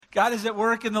God is at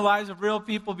work in the lives of real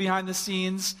people behind the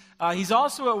scenes. He's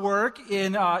also at work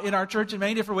in our church in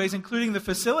many different ways, including the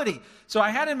facility. So I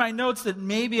had in my notes that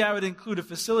maybe I would include a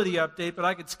facility update, but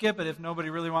I could skip it if nobody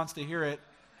really wants to hear it.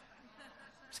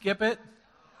 Skip it?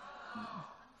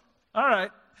 All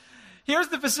right. Here's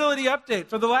the facility update.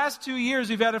 For the last 2 years,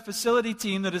 we've had a facility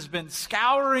team that has been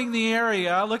scouring the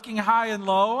area, looking high and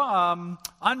low,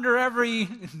 under every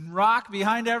rock,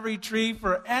 behind every tree,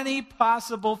 for any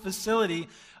possible facility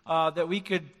that we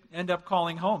could end up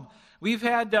calling home. We've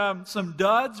had some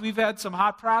duds. We've had some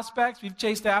hot prospects. We've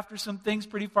chased after some things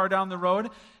pretty far down the road,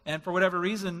 and for whatever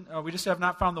reason, we just have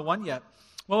not found the one yet.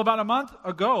 Well, about a month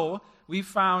ago, we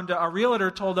found our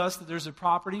realtor told us that there's a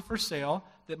property for sale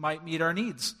that might meet our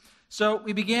needs. So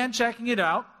we began checking it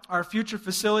out. Our future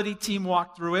facility team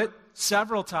walked through it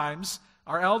several times.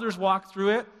 Our elders walked through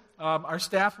it. Our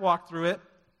staff walked through it.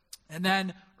 And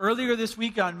then earlier this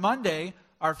week on Monday,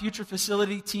 our future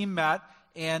facility team met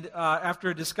and after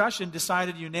a discussion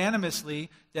decided unanimously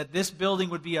that this building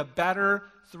would be a better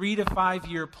 3 to 5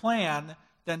 year plan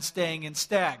than staying in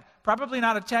Stagg. Probably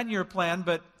not a 10-year plan,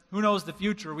 but who knows the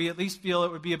future? We at least feel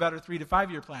it would be a better 3 to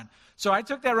 5 year plan. So I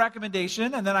took that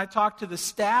recommendation, and then I talked to the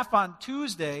staff on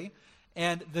Tuesday,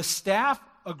 and the staff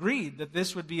agreed that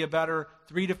this would be a better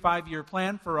 3 to 5 year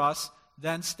plan for us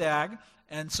than Stagg.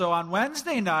 And so on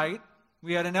Wednesday night,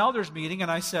 we had an elders meeting, and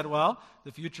I said, well,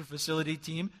 the future facility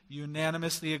team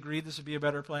unanimously agreed this would be a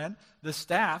better plan. The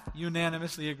staff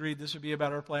unanimously agreed this would be a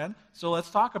better plan. So let's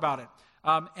talk about it.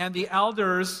 And the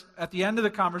elders, at the end of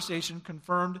the conversation,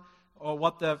 confirmed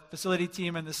what the facility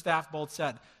team and the staff both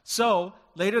said. So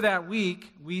later that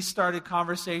week, we started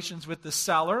conversations with the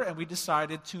seller, and we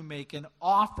decided to make an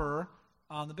offer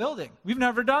on the building. We've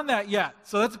never done that yet,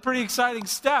 so that's a pretty exciting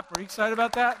step. Are you excited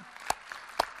about that?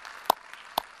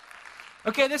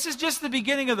 Okay, this is just the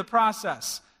beginning of the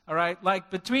process, all right? Like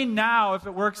between now, if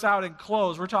it works out and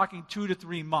close, we're talking 2 to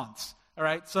 3 months. All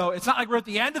right, so it's not like we're at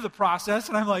the end of the process,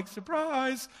 and I'm like,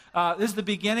 surprise. This is the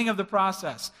beginning of the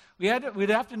process. We'd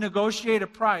have to negotiate a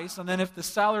price, and then if the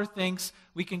seller thinks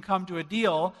we can come to a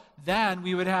deal, then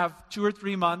we would have 2 or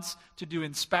 3 months to do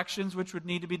inspections, which would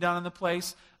need to be done in the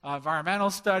place, environmental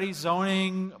studies,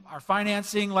 zoning, our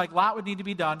financing, like a lot would need to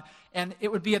be done. And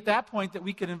it would be at that point that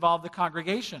we could involve the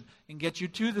congregation and get you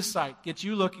to the site, get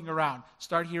you looking around,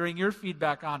 start hearing your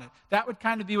feedback on it. That would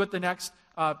kind of be what the next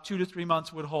 2 to 3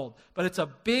 months would hold. But it's a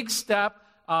big step.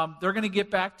 They're going to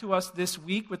get back to us this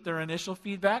week with their initial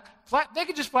feedback. They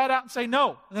could just flat out and say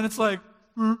no. And then it's like,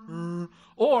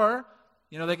 Or,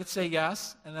 they could say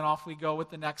yes, and then off we go with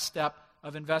the next step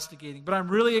of investigating. But I'm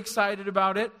really excited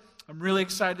about it. I'm really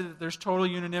excited that there's total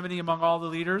unanimity among all the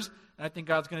leaders, and I think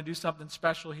God's going to do something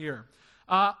special here.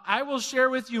 I will share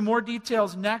with you more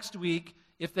details next week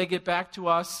if they get back to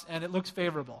us and it looks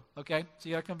favorable, okay? So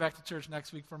you got to come back to church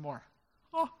next week for more.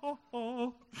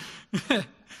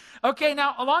 Okay,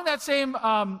 now along that same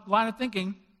line of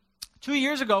thinking, 2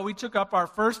 years ago we took up our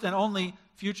first and only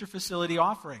future facility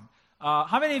offering.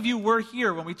 How many of you were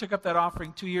here when we took up that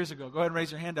offering 2 years ago? Go ahead and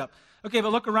raise your hand up. Okay,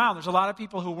 but look around. There's a lot of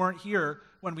people who weren't here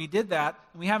when we did that,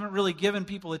 and we haven't really given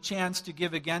people a chance to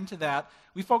give again to that.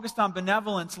 We focused on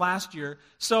benevolence last year.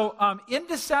 So in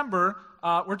December,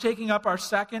 we're taking up our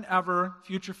second ever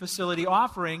future facility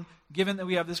offering, given that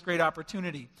we have this great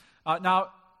opportunity. Now,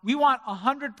 we want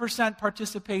 100%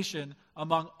 participation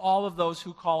among all of those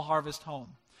who call Harvest home.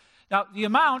 Now, the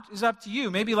amount is up to you.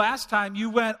 Maybe last time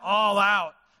you went all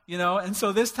out, and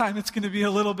so this time it's going to be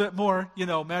a little bit more,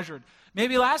 measured.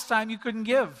 Maybe last time you couldn't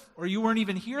give, or you weren't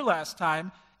even here last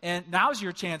time, and now's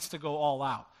your chance to go all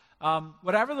out.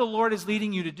 Whatever the Lord is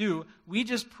leading you to do, we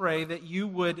just pray that you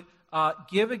would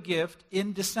give a gift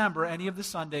in December, any of the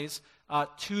Sundays,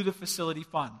 to the facility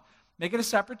fund. Make it a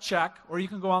separate check, or you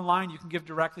can go online. You can give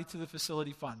directly to the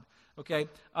facility fund, okay?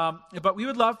 But we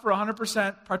would love for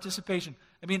 100% participation.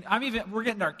 I mean, we're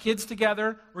getting our kids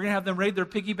together. We're going to have them raid their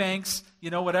piggy banks,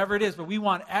 whatever it is. But we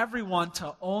want everyone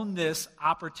to own this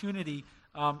opportunity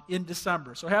in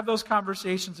December. So have those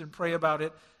conversations and pray about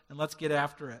it, and let's get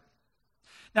after it.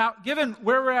 Now, given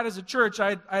where we're at as a church,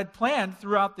 I had planned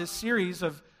throughout this series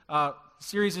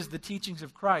is the teachings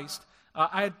of Christ.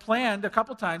 I had planned a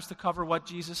couple times to cover what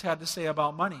Jesus had to say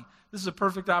about money. This is a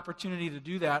perfect opportunity to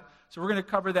do that. So we're going to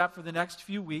cover that for the next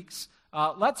few weeks.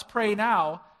 Let's pray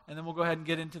now, and then we'll go ahead and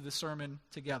get into the sermon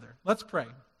together. Let's pray.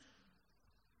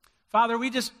 Father, we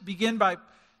just begin by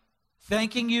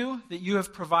thanking you that you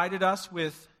have provided us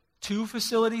with 2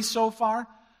 facilities so far.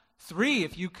 3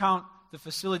 if you count the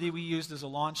facility we used as a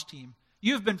launch team.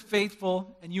 You have been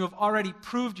faithful, and you have already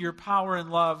proved your power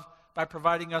and love by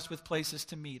providing us with places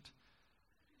to meet.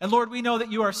 And Lord, we know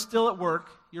that you are still at work.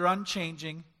 You're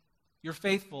unchanging. You're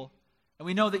faithful. And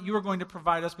we know that you are going to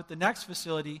provide us with the next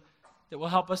facility that will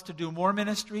help us to do more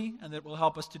ministry and that will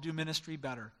help us to do ministry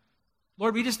better.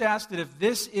 Lord, we just ask that if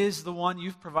this is the one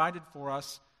you've provided for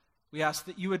us, we ask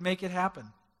that you would make it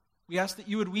happen. We ask that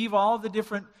you would weave all the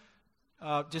different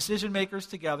decision makers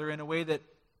together in a way that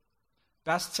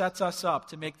best sets us up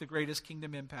to make the greatest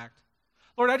kingdom impact.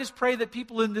 Lord, I just pray that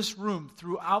people in this room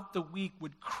throughout the week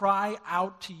would cry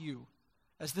out to you,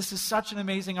 as this is such an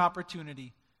amazing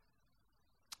opportunity.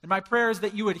 And my prayer is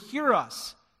that you would hear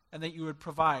us and that you would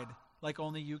provide like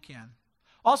only you can.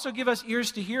 Also, give us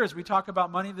ears to hear as we talk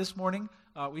about money this morning.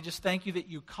 We just thank you that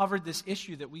you covered this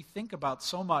issue that we think about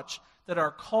so much, that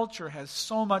our culture has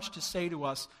so much to say to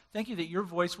us. Thank you that your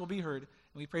voice will be heard,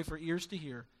 and we pray for ears to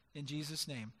hear. In Jesus'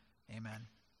 name, amen.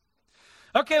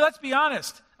 Okay, let's be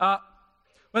honest.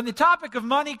 When the topic of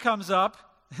money comes up,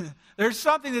 there's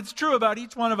something that's true about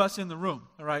each one of us in the room,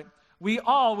 all right? We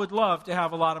all would love to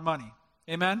have a lot of money.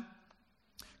 Amen?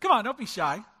 Come on, don't be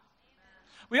shy.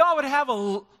 We all would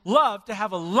love to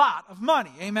have a lot of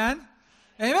money. Amen?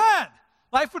 Amen.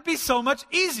 Life would be so much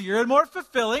easier and more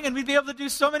fulfilling, and we'd be able to do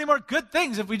so many more good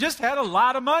things if we just had a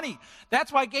lot of money.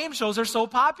 That's why game shows are so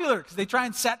popular, because they try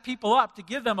and set people up to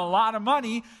give them a lot of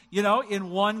money, in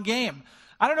one game.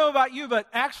 I don't know about you, but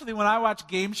actually when I watch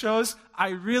game shows,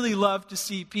 I really love to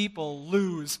see people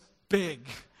lose big.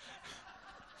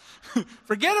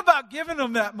 Forget about giving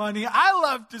them that money. I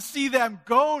love to see them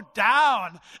go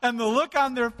down and the look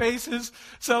on their faces.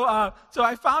 So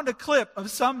I found a clip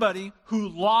of somebody who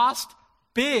lost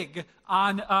big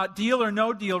on Deal or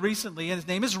No Deal recently, and his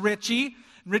name is Richie.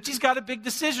 And Richie's got a big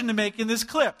decision to make in this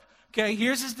clip. Okay,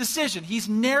 here's his decision. He's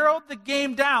narrowed the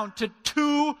game down to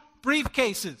 2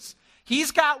 briefcases.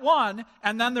 He's got one,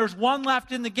 and then there's one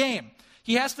left in the game.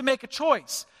 He has to make a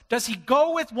choice. Does he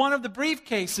go with one of the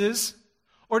briefcases,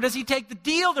 or does he take the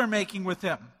deal they're making with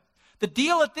him? The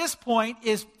deal at this point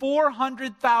is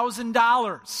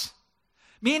 $400,000.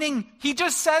 Meaning he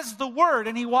just says the word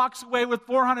and he walks away with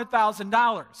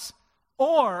 $400,000.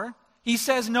 Or he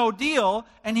says no deal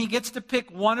and he gets to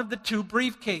pick one of the 2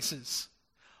 briefcases.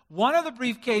 One of the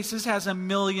briefcases has $1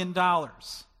 million.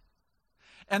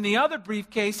 And the other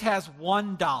briefcase has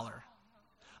 $1.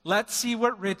 Let's see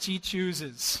what Richie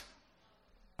chooses.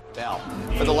 Bell,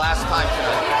 for the last time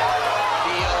tonight.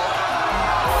 Deal or no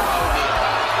deal?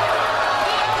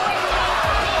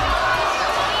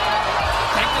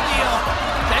 Take the deal.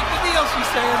 Take the deal, she's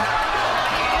saying.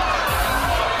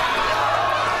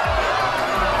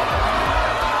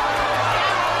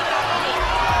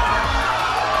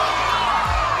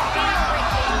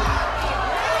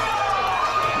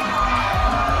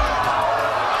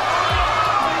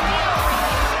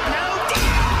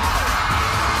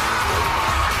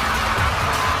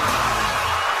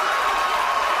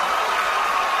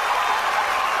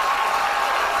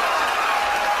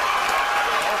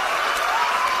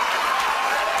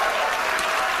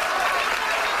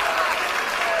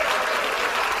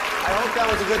 That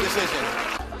was a good decision.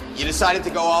 You decided to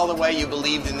go all the way. You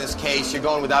believed in this case. You're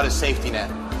going without a safety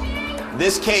net.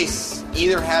 This case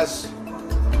either has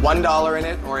 $1 in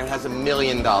it or it has $1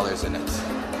 million in it.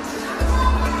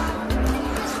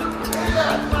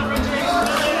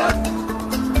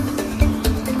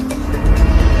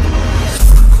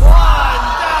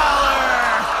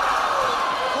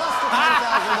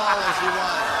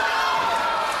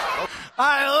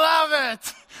 I love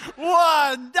it!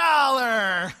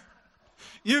 $1!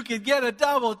 You could get a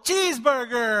double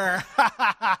cheeseburger!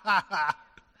 I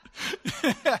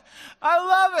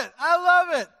love it! I love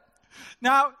it!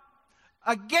 Now,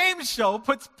 a game show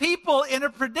puts people in a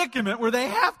predicament where they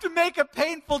have to make a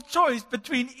painful choice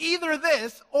between either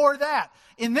this or that.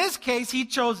 In this case, he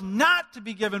chose not to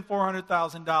be given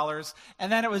 $400,000,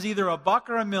 and then it was either $1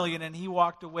 or $1 million, and he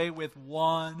walked away with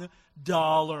 $1.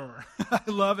 I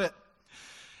love it.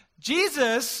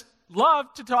 Jesus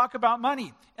loved to talk about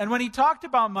money. And when he talked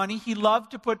about money, he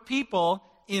loved to put people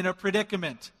in a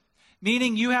predicament.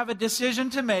 Meaning you have a decision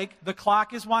to make. The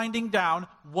clock is winding down.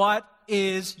 What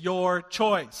is your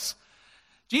choice?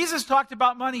 Jesus talked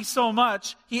about money so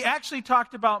much, he actually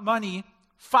talked about money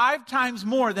 5 times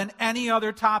more than any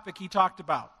other topic he talked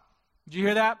about. Did you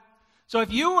hear that? So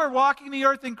if you were walking the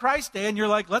earth in Christ Day and you're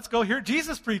like, let's go hear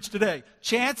Jesus preach today,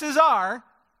 chances are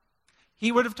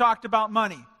he would have talked about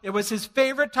money. It was his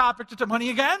favorite topic to talk.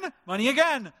 Money again? Money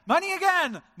again? Money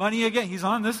again? Money again? He's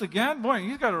on this again? Boy,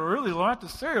 he's got a really lot to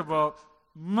say about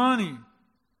money.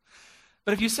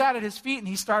 But if you sat at his feet and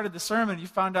he started the sermon and you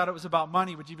found out it was about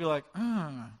money, would you be like,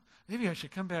 maybe I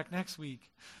should come back next week.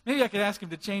 Maybe I could ask him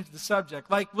to change the subject.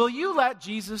 Like, will you let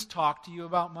Jesus talk to you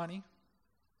about money?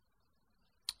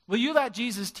 Will you let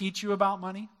Jesus teach you about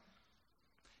money?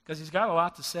 because he's got a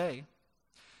lot to say.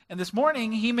 And this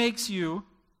morning, he makes you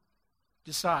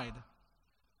decide.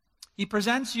 He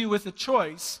presents you with a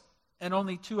choice and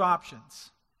only two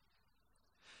options.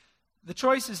 The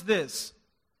choice is this: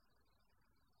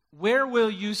 where will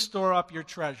you store up your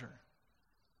treasure?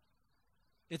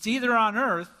 It's either on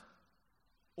earth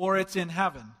or it's in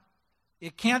heaven.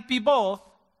 It can't be both.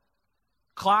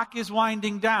 Clock is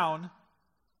winding down.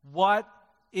 What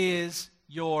is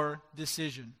your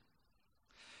decision?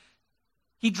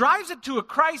 He drives it to a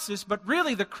crisis, but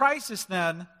really the crisis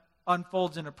then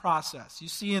unfolds in a process. You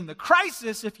see, in the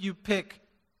crisis, if you pick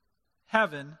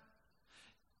heaven,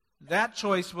 that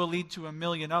choice will lead to a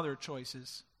million other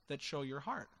choices that show your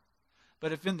heart.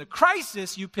 But if in the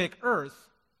crisis you pick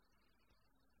earth,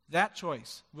 that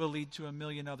choice will lead to a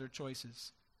million other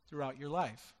choices throughout your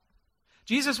life.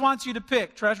 Jesus wants you to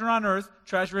pick treasure on earth,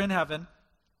 treasure in heaven.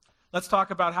 Let's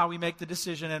talk about how we make the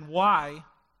decision and why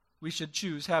we should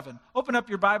choose heaven. Open up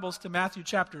your Bibles to Matthew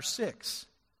chapter 6,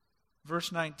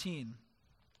 verse 19.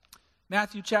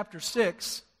 Matthew chapter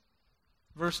 6,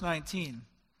 verse 19.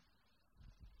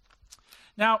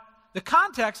 Now, the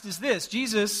context is this.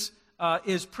 Jesus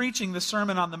is preaching the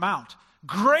Sermon on the Mount.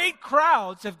 Great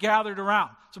crowds have gathered around.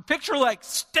 So picture like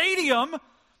stadium.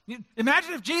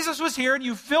 Imagine if Jesus was here and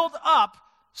you filled up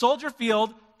Soldier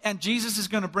Field and Jesus is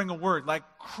going to bring a word. Like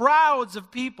crowds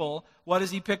of people. What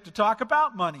does he pick to talk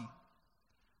about? Money.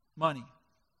 Money.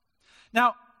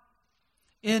 Now,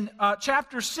 in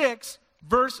chapter 6,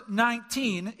 verse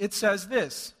 19, it says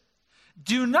this: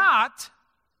 do not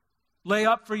lay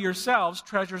up for yourselves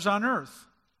treasures on earth,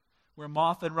 where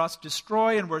moth and rust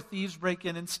destroy and where thieves break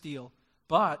in and steal.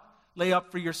 But lay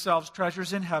up for yourselves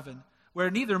treasures in heaven, where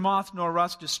neither moth nor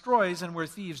rust destroys and where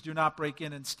thieves do not break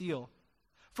in and steal.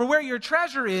 For where your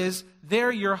treasure is,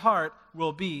 there your heart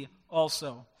will be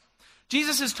also.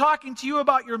 Jesus is talking to you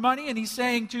about your money, and he's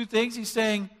saying two things. He's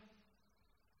saying,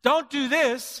 don't do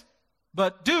this,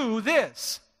 but do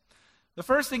this. The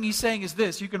first thing he's saying is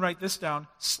this. You can write this down.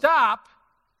 Stop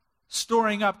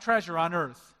storing up treasure on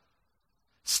earth.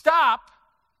 Stop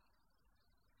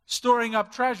storing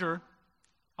up treasure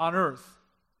on earth.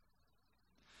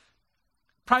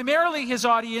 Primarily his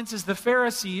audience is the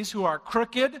Pharisees, who are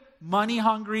crooked,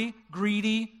 money-hungry,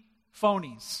 greedy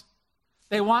phonies.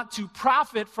 They want to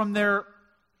profit from their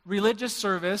religious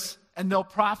service, and they'll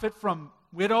profit from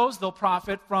widows, they'll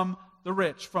profit from the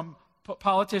rich, from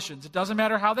politicians. It doesn't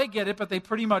matter how they get it, but they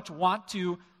pretty much want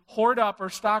to hoard up or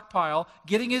stockpile.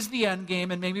 Getting is the end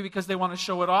game, and maybe because they want to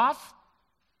show it off,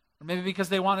 or maybe because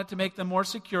they want it to make them more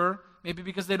secure, maybe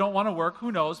because they don't want to work,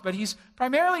 who knows. But he's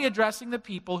primarily addressing the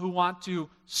people who want to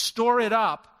store it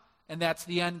up, and that's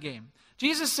the end game.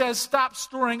 Jesus says, stop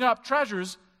storing up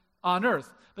treasures on earth.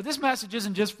 But this message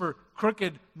isn't just for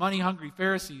crooked, money-hungry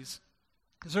Pharisees,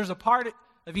 because there's a part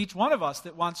of each one of us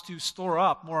that wants to store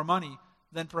up more money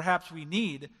than perhaps we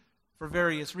need for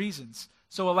various reasons.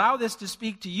 So allow this to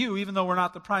speak to you, even though we're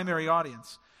not the primary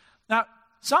audience. Now,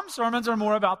 some sermons are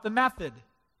more about the method.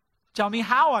 Tell me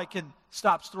how I can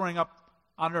stop storing up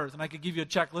on earth, and I could give you a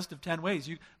checklist of 10 ways.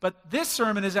 But this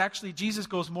sermon is actually, Jesus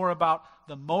goes more about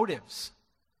the motives.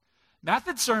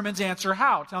 Method sermons answer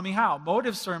how. Tell me how.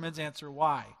 Motive sermons answer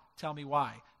why. Tell me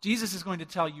why. Jesus is going to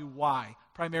tell you why,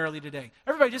 primarily today.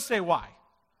 Everybody just say why.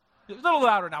 A little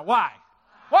louder now. Why?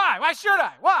 Why? Why should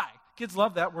I? Why? Kids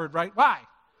love that word, right? Why?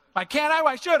 Why can't I?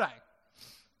 Why should I?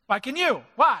 Why can you?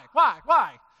 Why? Why?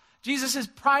 Why? Jesus is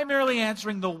primarily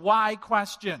answering the why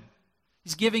question.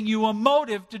 He's giving you a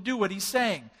motive to do what he's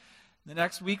saying. The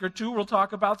next week or two, we'll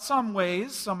talk about some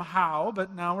ways, somehow,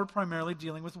 but now we're primarily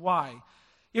dealing with why.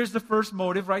 Here's the first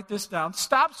motive. Write this down.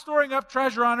 Stop storing up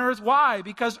treasure on earth. Why?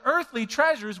 Because earthly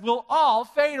treasures will all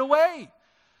fade away.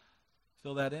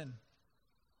 Fill that in.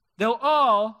 They'll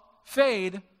all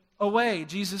fade away.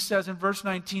 Jesus says in verse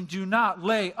 19, do not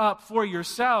lay up for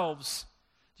yourselves.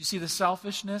 Do you see the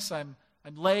selfishness? I'm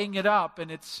laying it up,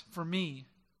 and it's for me.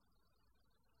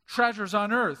 Treasures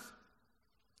on earth.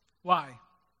 Why?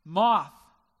 Moth.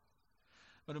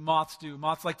 What do moths do?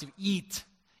 Moths like to eat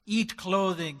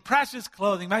clothing, precious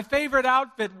clothing. My favorite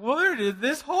outfit. Where did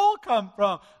this hole come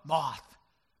from? Moth.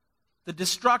 The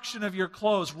destruction of your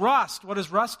clothes. Rust. What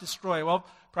does rust destroy? Well,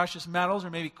 precious metals, or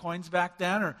maybe coins back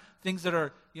then, or things that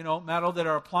are, metal that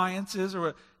are appliances,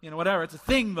 or, whatever. It's a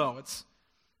thing, though. It's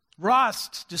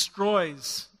rust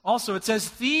destroys. Also, it says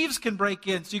thieves can break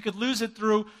in, so you could lose it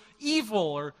through evil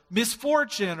or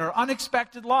misfortune or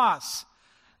unexpected loss.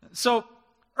 So,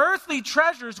 earthly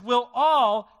treasures will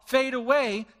all fade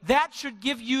away. That should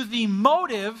give you the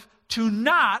motive to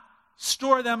not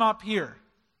store them up here.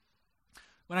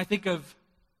 When I think of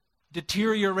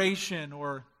deterioration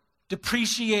or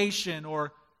depreciation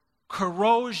or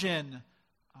corrosion,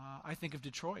 I think of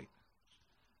Detroit.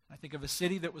 I think of a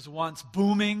city that was once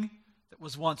booming, that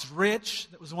was once rich,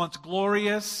 that was once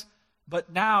glorious,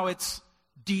 but now it's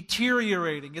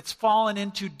deteriorating. It's fallen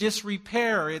into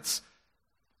disrepair.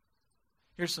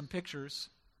 Here's some pictures.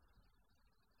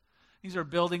 These are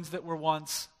buildings that were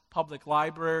once public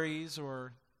libraries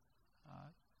or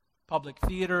public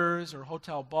theaters or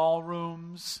hotel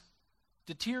ballrooms,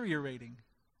 deteriorating.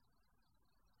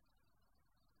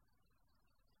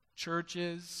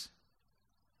 Churches.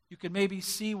 You can maybe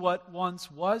see what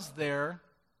once was there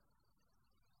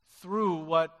through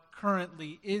what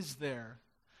currently is there.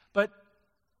 But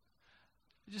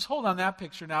just hold on that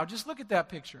picture now. Just look at that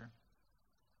picture.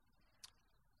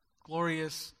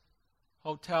 Glorious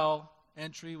hotel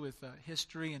entry with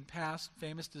history and past,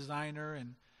 famous designer,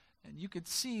 and you could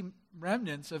see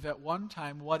remnants of at one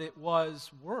time what it was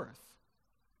worth.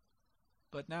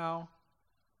 But now,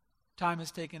 time has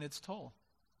taken its toll.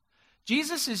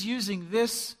 Jesus is using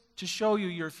this to show you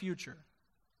your future.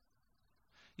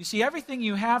 You see, everything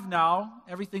you have now,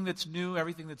 everything that's new,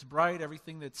 everything that's bright,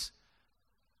 everything that's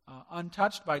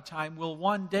untouched by time will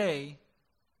one day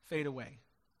fade away.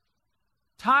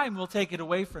 Time will take it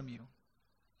away from you.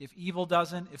 If evil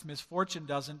doesn't, if misfortune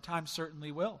doesn't, time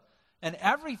certainly will. And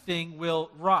everything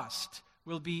will rust,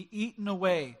 will be eaten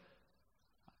away,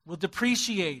 will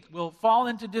depreciate, will fall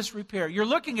into disrepair. You're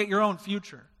looking at your own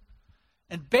future.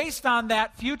 And based on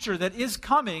that future that is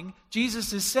coming,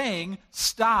 Jesus is saying,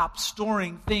 stop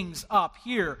storing things up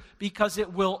here because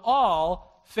it will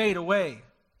all fade away.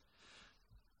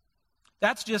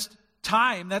 That's just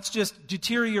time. That's just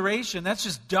deterioration. That's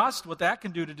just dust, what that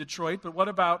can do to Detroit. But what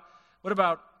about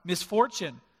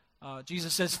misfortune?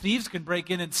 Jesus says thieves can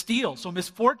break in and steal. So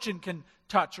misfortune can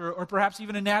touch, or perhaps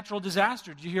even a natural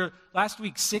disaster. Did you hear last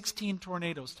week 16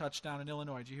 tornadoes touched down in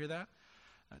Illinois? Did you hear that?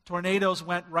 Tornadoes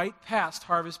went right past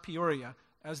Harvest Peoria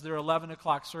as their 11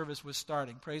 o'clock service was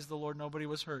starting. Praise the Lord, nobody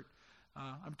was hurt.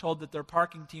 I'm told that their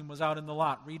parking team was out in the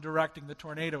lot redirecting the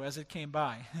tornado as it came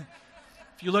by.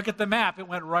 If you look at the map, it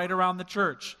went right around the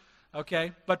church.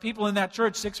 Okay? But people in that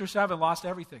church, 6 or 7, lost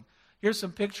everything. Here's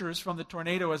some pictures from the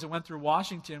tornado as it went through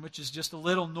Washington, which is just a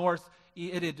little north.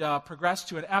 It had progressed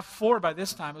to an F4 by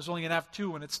this time. It was only an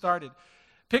F2 when it started.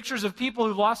 Pictures of people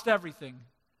who lost everything.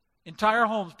 Entire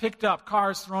homes picked up,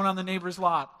 cars thrown on the neighbor's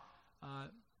lot.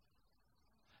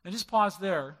 And just pause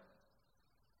there.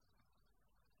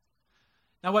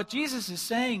 Now what Jesus is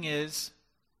saying is,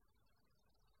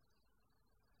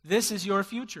 this is your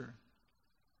future.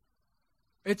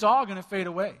 It's all going to fade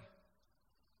away.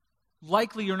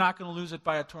 Likely you're not going to lose it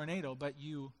by a tornado, but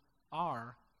you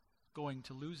are going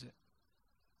to lose it.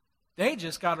 They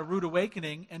just got a rude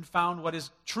awakening and found what is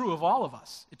true of all of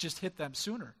us. It just hit them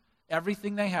sooner.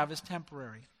 Everything they have is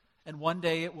temporary. And one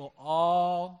day it will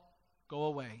all go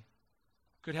away.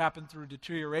 Could happen through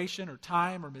deterioration or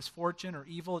time or misfortune or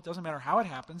evil. It doesn't matter how it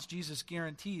happens. Jesus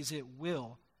guarantees it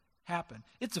will happen.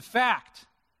 It's a fact.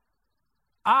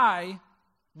 I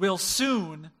will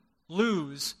soon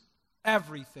lose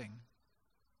everything.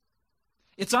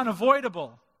 It's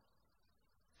unavoidable.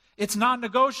 It's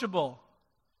non-negotiable.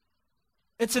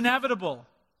 It's inevitable.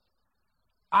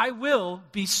 I will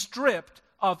be stripped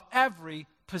of every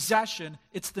possession.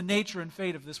 It's the nature and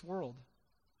fate of this world.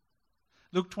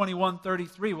 Luke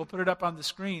 21:33, we'll put it up on the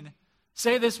screen.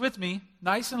 Say this with me,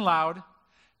 nice and loud.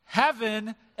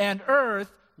 Heaven and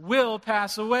earth will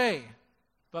pass away,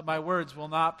 but my words will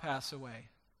not pass away.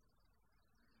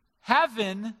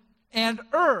 Heaven and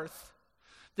earth.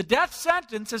 The death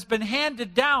sentence has been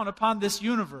handed down upon this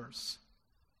universe.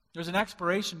 There's an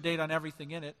expiration date on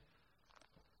everything in it.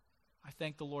 I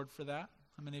thank the Lord for that.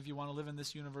 How many of you want to live in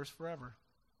this universe forever?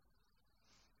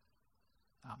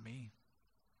 Not me.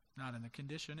 Not in the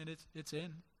condition it's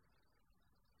in.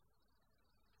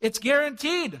 It's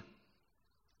guaranteed.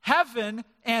 Heaven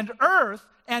and earth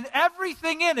and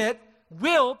everything in it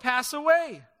will pass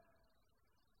away.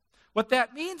 What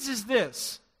that means is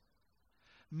this.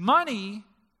 Money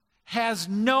has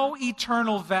no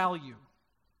eternal value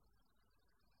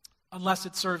unless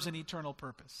it serves an eternal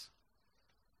purpose.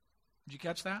 Did you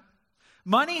catch that?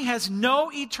 Money has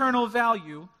no eternal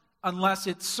value unless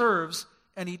it serves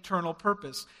an eternal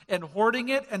purpose. And hoarding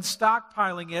it and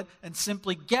stockpiling it and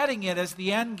simply getting it as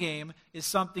the end game is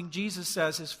something Jesus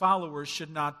says his followers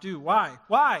should not do. Why?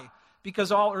 Why?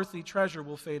 Because all earthly treasure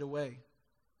will fade away.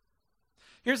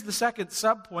 Here's the second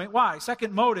subpoint. Why?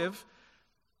 Second motive.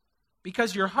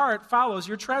 Because your heart follows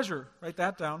your treasure. Write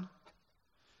that down.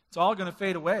 It's all going to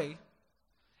fade away.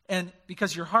 And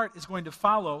because your heart is going to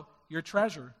follow your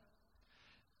treasure.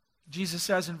 Jesus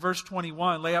says in verse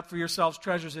 21, lay up for yourselves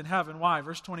treasures in heaven. Why?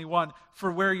 Verse 21,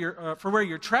 for where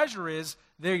your treasure is,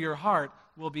 there your heart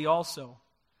will be also.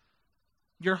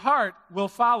 Your heart will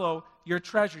follow your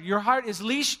treasure. Your heart is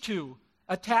leashed to,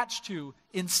 attached to,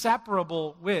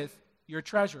 inseparable with your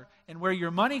treasure. And where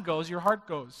your money goes, your heart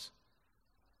goes.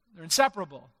 They're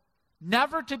inseparable.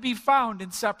 Never to be found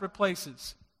in separate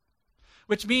places.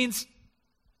 Which means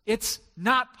it's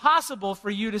not possible for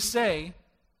you to say,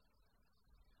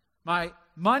 my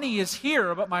money is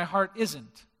here, but my heart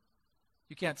isn't.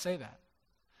 You can't say that.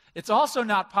 It's also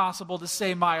not possible to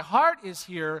say, my heart is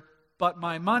here, but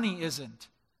my money isn't.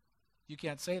 You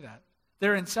can't say that.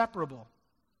 They're inseparable.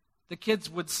 The kids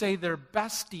would say they're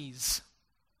besties.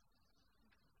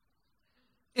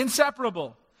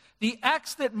 Inseparable. The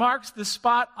X that marks the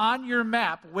spot on your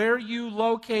map where you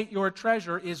locate your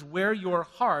treasure is where your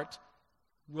heart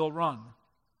will run.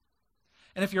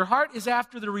 And if your heart is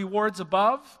after the rewards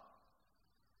above,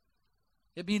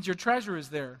 it means your treasure is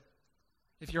there.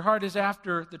 If your heart is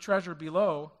after the treasure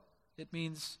below, it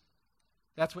means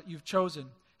that's what you've chosen.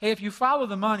 Hey, if you follow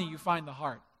the money, you find the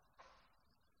heart.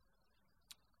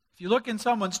 If you look in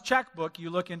someone's checkbook, you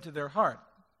look into their heart.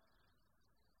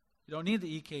 You don't need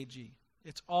the EKG.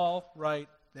 It's all right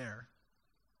there.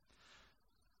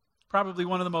 Probably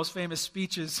one of the most famous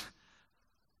speeches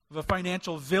of a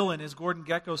financial villain is Gordon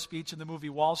Gekko's speech in the movie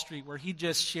Wall Street, where he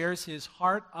just shares his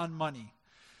heart on money.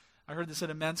 I heard this at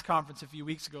a men's conference a few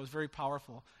weeks ago. It was very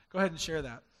powerful. Go ahead and share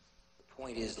that. The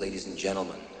point is, ladies and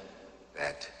gentlemen,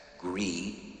 that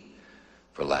greed,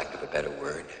 for lack of a better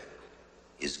word,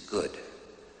 is good.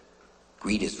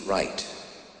 Greed is right.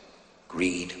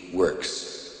 Greed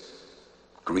works.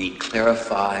 Greed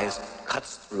clarifies,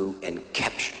 cuts through, and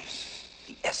captures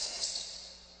the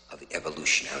essence of the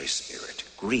evolutionary spirit.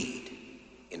 Greed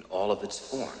in all of its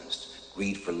forms.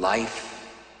 Greed for life,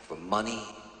 for money,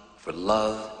 for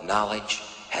love, knowledge,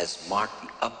 has marked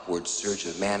the upward surge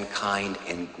of mankind,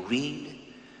 and greed,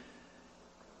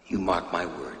 you mark my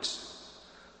words,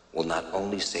 will not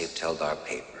only save Teldar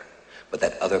Paper, but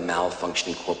that other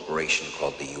malfunctioning corporation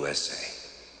called the USA.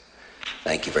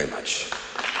 Thank you very much.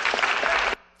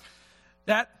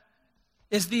 That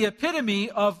is the epitome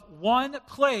of one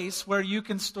place where you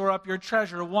can store up your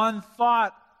treasure, one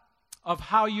thought of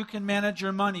how you can manage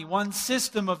your money, one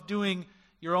system of doing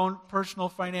your own personal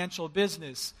financial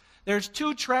business. There's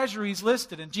two treasuries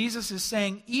listed, and Jesus is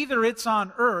saying either it's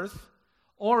on earth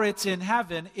or it's in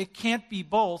heaven. It can't be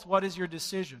both. What is your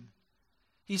decision?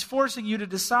 He's forcing you to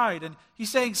decide, and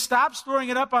he's saying stop storing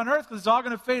it up on earth because it's all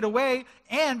going to fade away,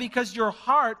 and because your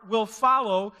heart will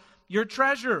follow your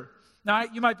treasure. Now,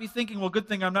 you might be thinking, well, good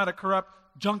thing I'm not a corrupt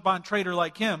junk bond trader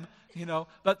like him,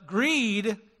 but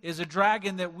greed is a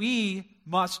dragon that we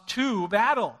must too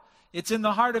battle. It's in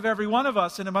the heart of every one of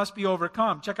us, and it must be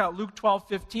overcome. Check out Luke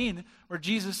 12:15, where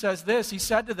Jesus says this. He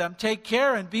said to them, take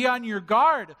care and be on your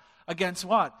guard against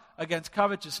what? Against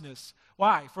covetousness.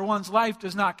 Why? For one's life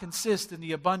does not consist in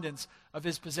the abundance of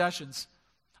his possessions.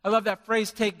 I love that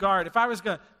phrase, take guard. If I was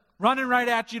running right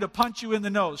at you to punch you in the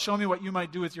nose, show me what you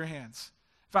might do with your hands.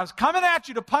 If I was coming at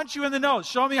you to punch you in the nose,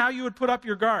 show me how you would put up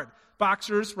your guard.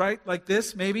 Boxers, right? Like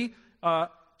this, maybe.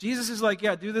 Jesus is like,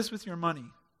 yeah, do this with your money.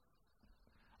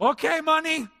 Okay,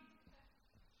 money.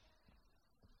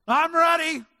 I'm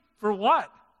ready. For what?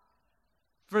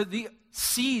 For the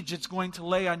siege it's going to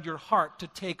lay on your heart to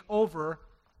take over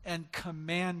and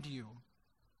command you.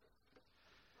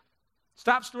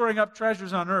 Stop storing up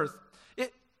treasures on earth.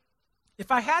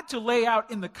 If I had to lay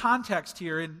out in the context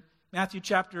here in Matthew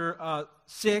chapter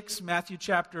 6, Matthew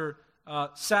chapter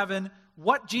 7,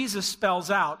 what Jesus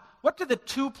spells out, what do the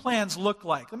two plans look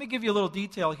like? Let me give you a little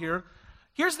detail here.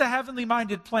 Here's the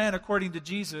heavenly-minded plan according to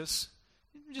Jesus.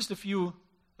 Just a few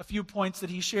points that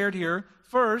he shared here.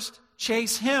 First,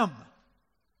 chase him.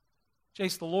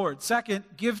 Chase the Lord. Second,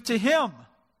 give to him.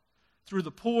 Through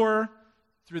the poor,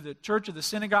 through the church or the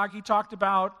synagogue he talked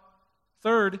about.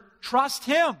 Third, trust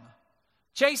him.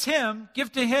 Chase him,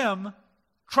 give to him,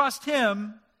 trust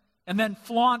him, and then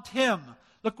flaunt him.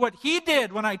 Look what he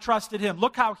did when I trusted him.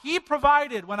 Look how he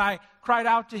provided when I cried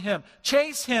out to him.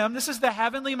 Chase him. This is the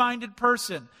heavenly-minded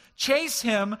person. Chase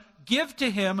him, give to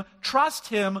him, trust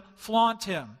him, flaunt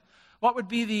him. What would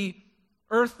be the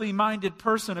earthly-minded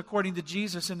person according to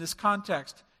Jesus in this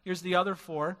context? Here's the other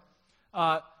four.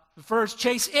 First,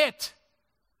 chase it.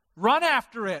 Run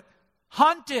after it.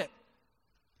 Hunt it.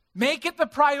 Make it the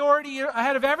priority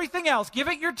ahead of everything else. Give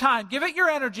it your time. Give it your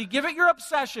energy. Give it your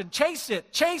obsession. Chase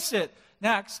it. Chase it.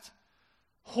 Next,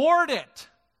 hoard it.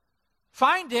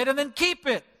 Find it and then keep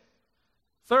it.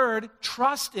 Third,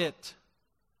 trust it.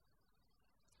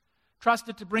 Trust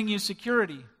it to bring you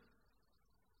security.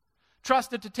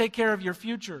 Trust it to take care of your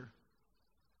future.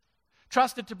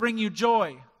 Trust it to bring you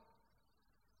joy.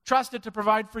 Trust it to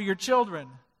provide for your children.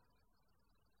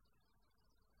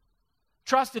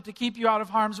 Trust it to keep you out of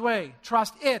harm's way.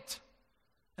 Trust it.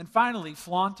 And finally,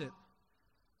 flaunt it.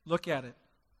 Look at it.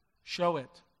 Show it.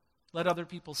 Let other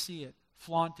people see it.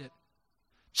 Flaunt it.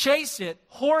 Chase it.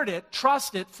 Hoard it.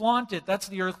 Trust it. Flaunt it. That's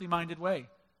the earthly-minded way.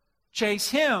 Chase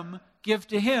Him. Give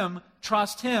to Him.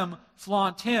 Trust Him.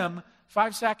 Flaunt Him.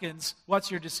 5 seconds.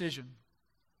 What's your decision?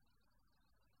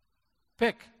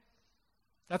 Pick.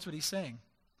 That's what He's saying.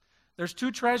 There's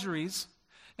 2 treasuries.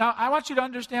 Now, I want you to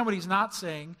understand what He's not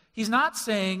saying. He's not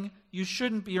saying you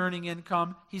shouldn't be earning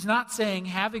income. He's not saying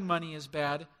having money is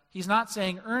bad. He's not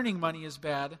saying earning money is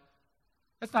bad.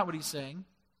 That's not what He's saying.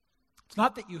 It's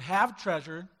not that you have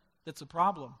treasure that's a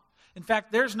problem. In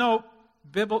fact, there's no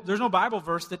Bible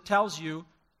verse that tells you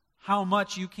how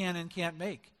much you can and can't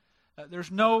make.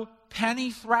 There's no penny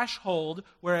threshold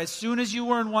where as soon as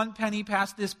you earn 1 penny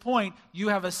past this point, you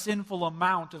have a sinful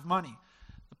amount of money.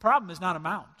 The problem is not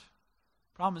amount.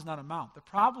 The problem is not amount. The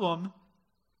problem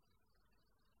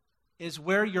is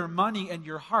where your money and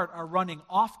your heart are running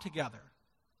off together.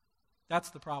 That's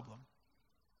the problem.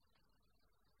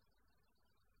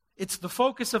 It's the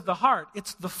focus of the heart.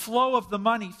 It's the flow of the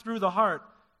money through the heart.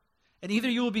 And either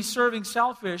you will be serving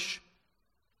selfish,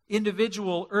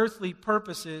 individual, earthly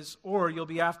purposes, or you'll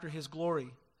be after His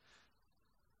glory.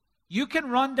 You can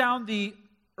run down the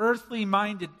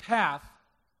earthly-minded path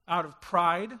out of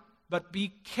pride, but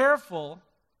be careful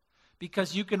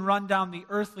because you can run down the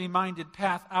earthly-minded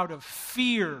path out of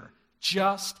fear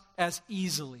just as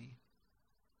easily.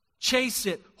 Chase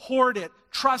it, hoard it,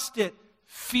 trust it.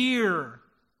 Fear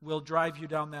will drive you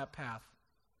down that path.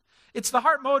 It's the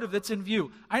heart motive that's in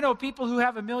view. I know people who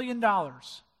have $1 million.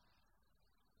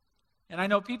 And I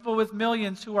know people with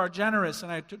millions who are generous,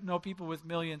 and I know people with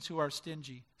millions who are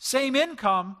stingy. Same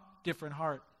income, different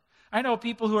heart. I know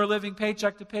people who are living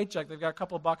paycheck to paycheck. They've got a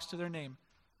couple bucks to their name.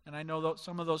 And I know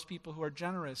some of those people who are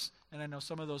generous, and I know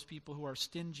some of those people who are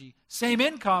stingy. Same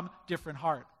income, different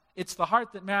heart. It's the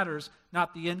heart that matters,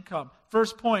 not the income.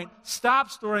 First point, stop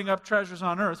storing up treasures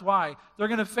on earth. Why? They're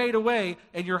going to fade away,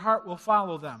 and your heart will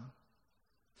follow them.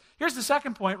 Here's the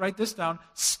second point. Write this down.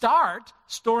 Start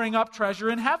storing up treasure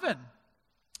in heaven.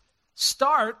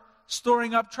 Start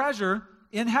storing up treasure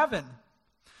in heaven.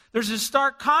 There's a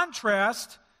stark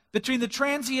contrast between the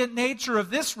transient nature of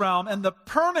this realm and the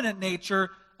permanent nature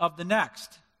of the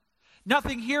next.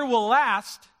 Nothing here will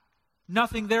last.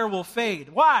 Nothing there will fade.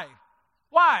 Why?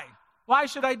 Why? Why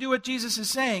should I do what Jesus is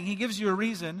saying? He gives you a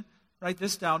reason. Write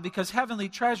this down. Because heavenly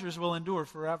treasures will endure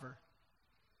forever.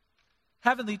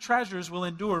 Heavenly treasures will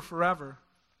endure forever.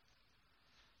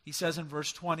 He says in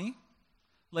verse 20,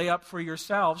 lay up for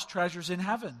yourselves treasures in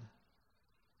heaven,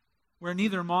 where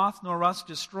neither moth nor rust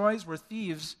destroys, where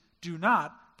thieves do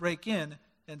not break in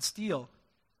and steal.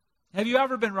 Have you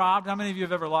ever been robbed? How many of you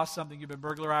have ever lost something? You've been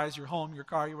burglarized, your home, your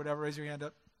car, your whatever. Raise your hand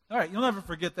up. All right, you'll never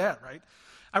forget that, right?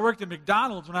 I worked at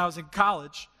McDonald's when I was in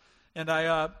college,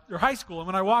 or high school, and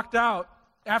when I walked out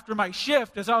after my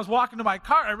shift, as I was walking to my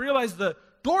car, I realized the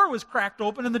door was cracked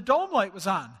open and the dome light was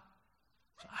on.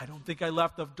 So I don't think I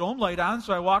left the dome light on,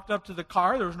 so I walked up to the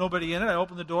car. There was nobody in it. I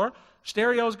opened the door.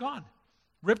 Stereo's gone.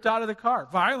 Ripped out of the car,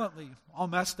 violently, all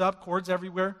messed up, cords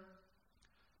everywhere.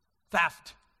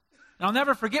 Theft. And I'll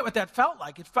never forget what that felt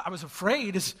like. I was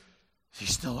afraid. Is he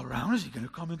still around? Is he going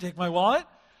to come and take my wallet?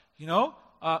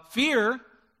 Fear,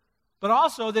 but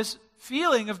also this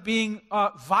feeling of being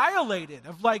violated,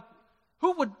 of like,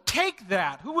 who would take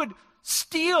that? Who would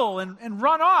steal and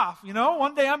run off?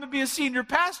 One day I'm going to be a senior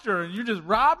pastor and you just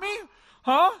rob me?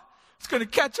 Huh? It's going to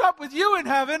catch up with you in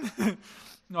heaven.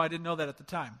 No, I didn't know that at the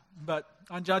time. But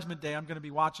on Judgment Day, I'm going to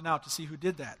be watching out to see who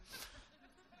did that.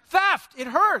 Theft, it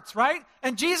hurts, right?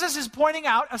 And Jesus is pointing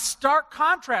out a stark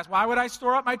contrast. Why would I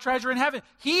store up my treasure in heaven?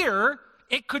 Here,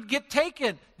 it could get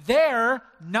taken. There,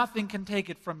 nothing can take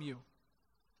it from you.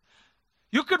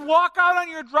 You could walk out on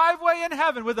your driveway in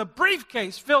heaven with a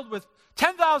briefcase filled with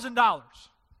 $10,000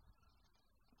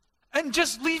 and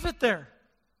just leave it there.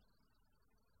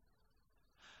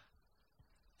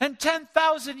 And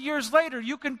 10,000 years later,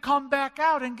 you can come back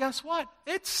out and guess what?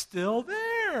 It's still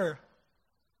there.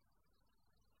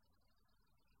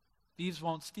 Thieves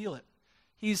won't steal it.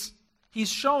 He's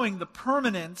showing the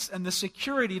permanence and the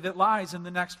security that lies in the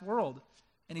next world.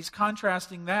 And he's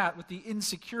contrasting that with the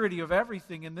insecurity of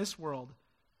everything in this world.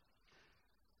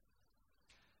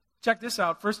 Check this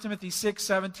out. 1 Timothy 6,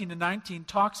 17 and 19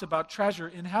 talks about treasure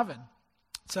in heaven.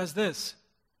 It says this,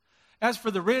 as for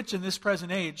the rich in this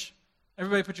present age,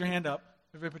 everybody put your hand up.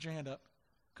 Everybody put your hand up.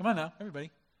 Come on now,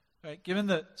 everybody. All right, given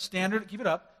the standard, keep it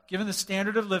up. given the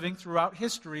standard of living throughout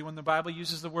history, when the Bible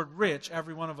uses the word rich,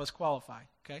 every one of us qualify,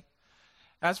 okay?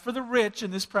 As for the rich in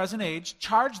this present age,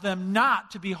 charge them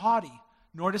not to be haughty,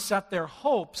 nor to set their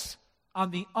hopes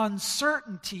on the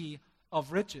uncertainty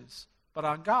of riches, but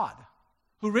on God,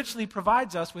 who richly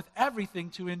provides us with everything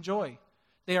to enjoy.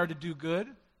 They are to do good,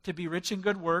 to be rich in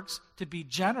good works, to be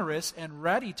generous and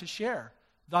ready to share,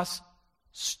 thus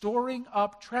storing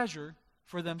up treasure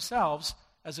for themselves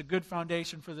as a good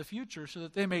foundation for the future, so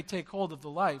that they may take hold of the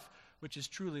life which is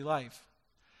truly life.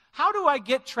 How do I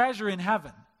get treasure in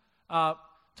heaven?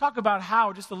 Talk about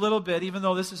how just a little bit, even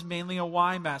though this is mainly a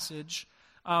why message.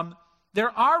 There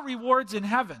are rewards in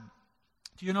heaven.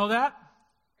 Do you know that?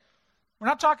 We're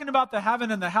not talking about the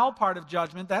heaven and the hell part of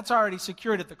judgment. That's already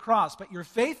secured at the cross. But your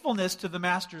faithfulness to the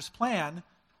Master's plan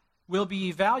will be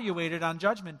evaluated on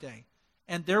Judgment Day.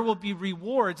 And there will be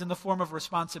rewards in the form of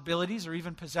responsibilities or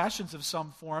even possessions of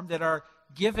some form that are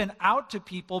given out to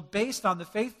people based on the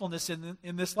faithfulness in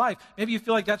this life. Maybe you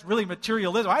feel like that's really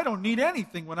materialism. I don't need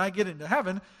anything when I get into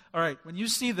heaven. All right, when you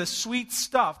see the sweet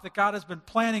stuff that God has been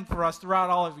planning for us throughout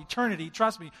all of eternity,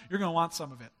 trust me, you're going to want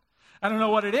some of it. I don't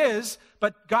know what it is,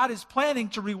 but God is planning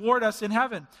to reward us in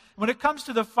heaven. When it comes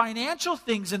to the financial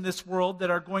things in this world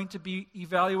that are going to be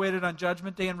evaluated on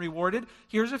Judgment Day and rewarded,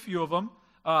 here's a few of them.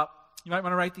 You might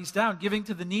want to write these down. Giving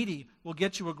to the needy will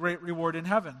get you a great reward in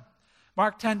heaven.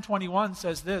 Mark 10:21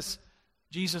 says this.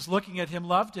 Jesus, looking at him,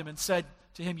 loved him and said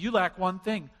to him, you lack one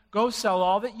thing. Go sell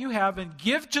all that you have and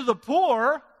give to the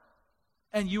poor,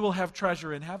 and you will have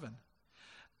treasure in heaven.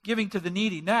 Giving to the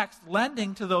needy. Next,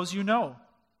 lending to those you know.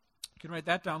 You can write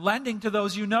that down. Lending to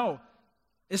those you know,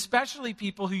 especially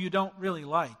people who you don't really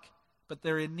like, but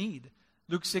they're in need.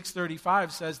 Luke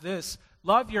 6:35 says this.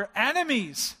 Love your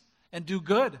enemies and do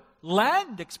good.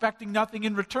 Lend, expecting nothing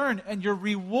in return, and your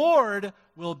reward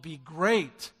will be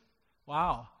great.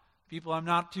 Wow. People I'm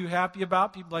not too happy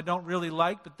about, people I don't really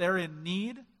like, but they're in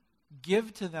need.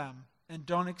 Give to them, and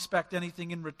don't expect anything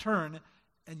in return,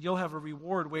 and you'll have a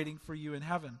reward waiting for you in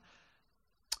heaven.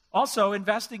 Also,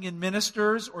 investing in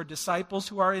ministers or disciples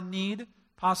who are in need,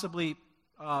 possibly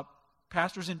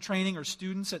pastors in training or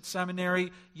students at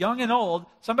seminary, young and old,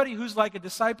 somebody who's like a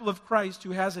disciple of Christ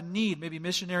who has a need, maybe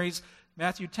missionaries.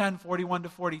 Matthew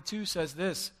 10:41-42 says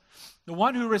this. The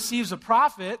one who receives a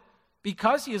prophet,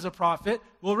 because he is a prophet,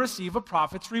 will receive a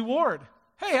prophet's reward.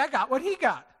 Hey, I got what he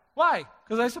got. Why?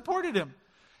 Because I supported him.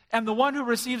 And the one who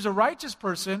receives a righteous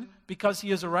person, because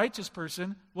he is a righteous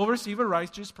person, will receive a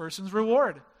righteous person's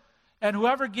reward. And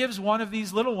whoever gives one of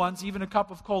these little ones even a cup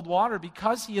of cold water,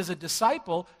 because he is a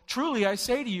disciple, truly I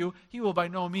say to you, he will by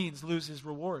no means lose his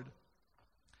reward.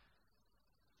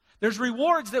 There's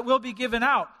rewards that will be given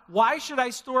out. Why should I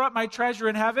store up my treasure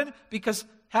in heaven? Because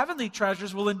heavenly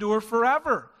treasures will endure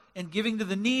forever. And giving to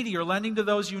the needy or lending to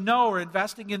those you know or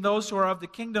investing in those who are of the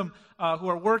kingdom, who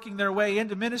are working their way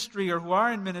into ministry or who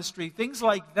are in ministry, things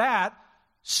like that,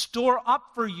 store up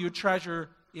for you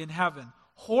treasure in heaven.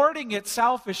 Hoarding it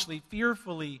selfishly,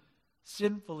 fearfully,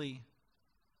 sinfully,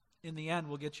 in the end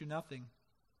will get you nothing.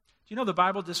 Do you know the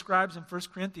Bible describes in 1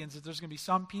 Corinthians that there's going to be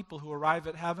some people who arrive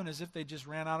at heaven as if they just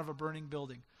ran out of a burning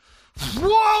building. Whoa,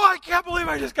 I can't believe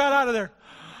I just got out of there.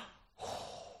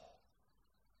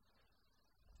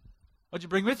 What'd you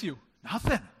bring with you?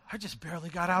 Nothing. I just barely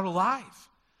got out alive.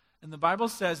 And the Bible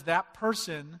says that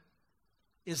person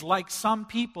is like some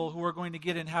people who are going to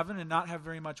get in heaven and not have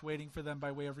very much waiting for them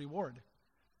by way of reward,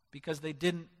 because they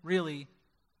didn't really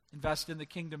invest in the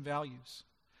kingdom values.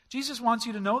 Jesus wants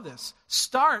you to know this.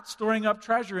 Start storing up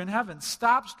treasure in heaven.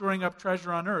 Stop storing up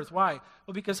treasure on earth. Why?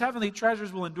 Well, because heavenly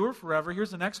treasures will endure forever.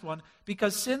 Here's the next one.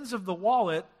 Because sins of the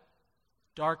wallet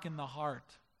darken the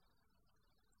heart.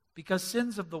 Because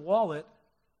sins of the wallet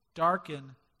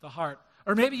darken the heart.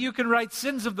 Or maybe you can write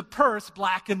sins of the purse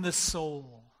blacken the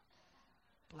soul.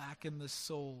 Blacken the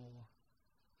soul.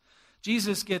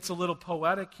 Jesus gets a little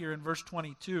poetic here in verse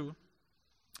 22.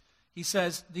 He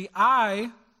says,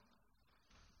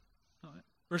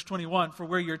 verse 21, for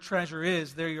where your treasure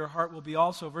is, there your heart will be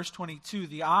also. Verse 22,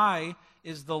 the eye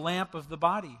is the lamp of the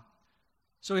body.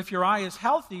 So if your eye is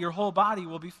healthy, your whole body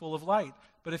will be full of light.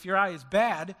 But if your eye is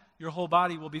bad, your whole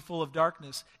body will be full of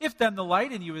darkness. If then the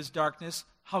light in you is darkness,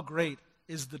 how great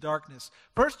is the darkness?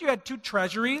 First you had two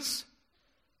treasuries,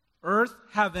 earth,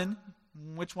 heaven.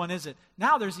 Which one is it?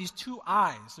 Now there's these two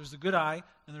eyes. There's the good eye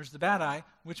and there's the bad eye.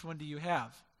 Which one do you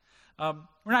have?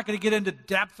 We're not going to get into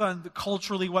depth on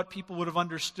culturally what people would have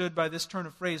understood by this turn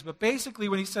of phrase, but basically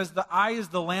when he says the eye is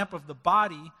the lamp of the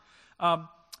body,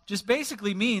 just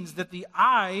basically means that the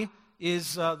eye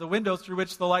is the window through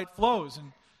which the light flows.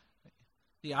 And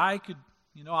the eye could,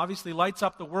 obviously lights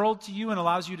up the world to you and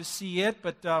allows you to see it,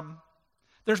 but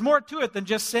There's more to it than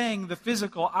just saying the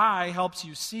physical eye helps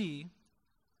you see.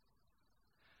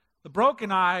 The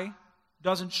broken eye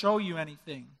doesn't show you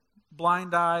anything.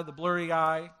 Blind eye, the blurry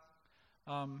eye.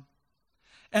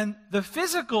 And the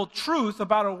physical truth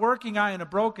about a working eye and a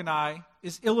broken eye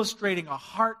is illustrating a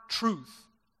heart truth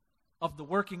of the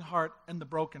working heart and the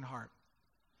broken heart.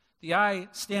 The eye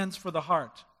stands for the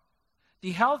heart.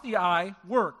 The healthy eye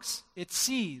works. It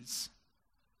sees.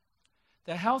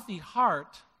 The healthy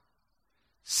heart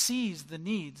sees the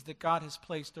needs that God has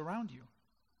placed around you.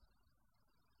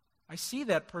 I see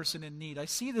that person in need. I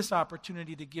see this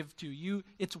opportunity to give to you.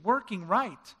 It's working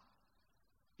right.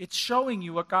 It's showing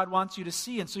you what God wants you to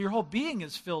see. And so your whole being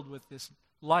is filled with this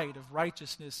light of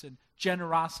righteousness and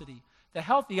generosity. The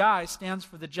healthy eye stands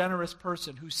for the generous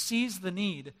person who sees the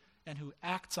need and who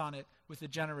acts on it with a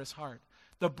generous heart.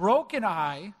 The broken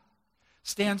eye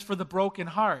stands for the broken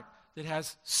heart that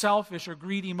has selfish or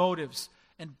greedy motives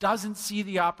and doesn't see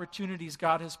the opportunities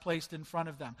God has placed in front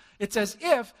of them. It's as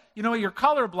if, you're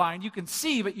colorblind, you can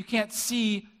see, but you can't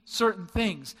see certain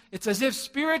things. It's as if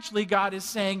spiritually God is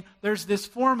saying there's this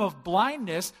form of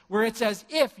blindness where it's as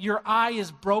if your eye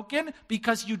is broken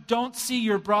because you don't see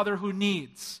your brother who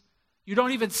needs. You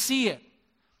don't even see it.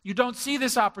 You don't see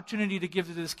this opportunity to give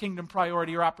to this kingdom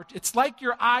priority or opportunity. It's like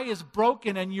your eye is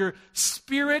broken and you're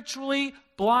spiritually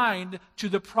blind to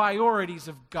the priorities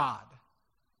of God.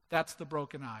 That's the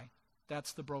broken eye.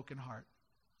 That's the broken heart.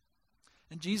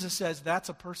 And Jesus says that's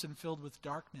a person filled with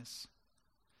darkness.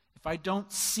 If I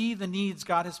don't see the needs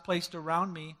God has placed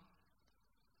around me,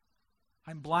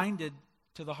 I'm blinded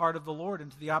to the heart of the Lord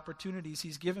and to the opportunities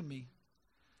He's given me.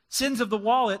 Sins of the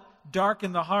wallet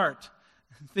darken the heart.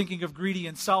 Thinking of greedy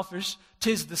and selfish,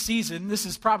 'tis the season. This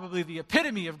is probably the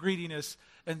epitome of greediness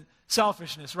and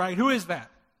selfishness, right? Who is that?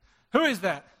 Who is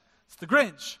that? It's the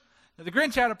Grinch. Now, the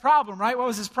Grinch had a problem, right? What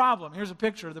was his problem? Here's a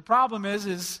picture. The problem is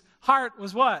his heart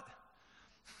was what?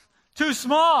 Too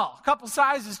small. A couple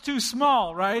sizes too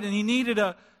small, right? And he needed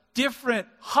a different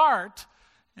heart.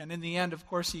 And in the end, of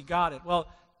course, he got it. Well,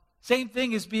 same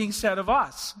thing is being said of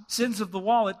us. Sins of the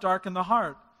wallet darken the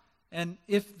heart. And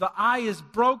if the eye is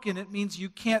broken, it means you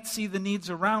can't see the needs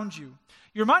around you.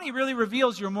 Your money really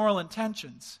reveals your moral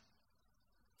intentions.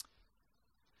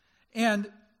 And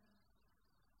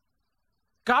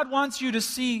God wants you to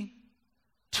see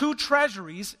two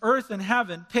treasuries, earth and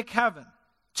heaven. Pick heaven.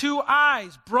 Two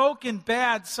eyes, broken,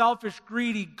 bad, selfish,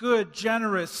 greedy, good,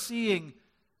 generous, seeing,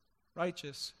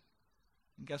 righteous.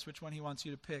 And guess which one He wants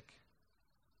you to pick?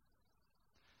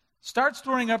 Start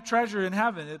storing up treasure in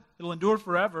heaven. It'll endure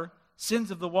forever.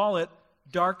 Sins of the wallet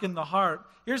darken the heart.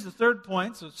 Here's the third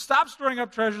point. So stop storing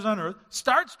up treasures on earth.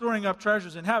 Start storing up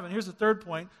treasures in heaven. Here's the third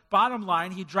point. Bottom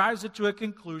line, he drives it to a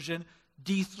conclusion.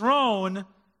 Dethrone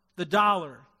the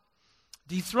dollar.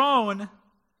 Dethrone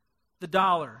the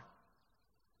dollar.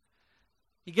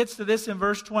 He gets to this in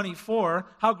verse 24.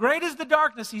 How great is the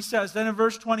darkness, he says. Then in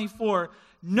verse 24,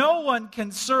 no one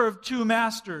can serve two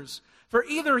masters. For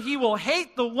either he will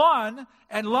hate the one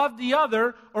and love the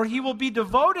other, or he will be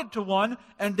devoted to one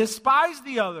and despise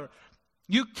the other.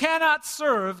 You cannot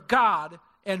serve God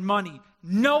and money.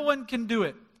 No one can do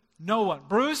it. No one.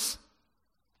 Bruce,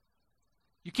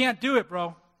 you can't do it, bro.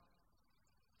 You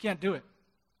can't do it.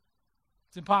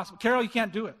 It's impossible. Carol, you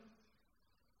can't do it.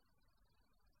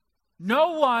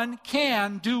 No one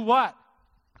can do what?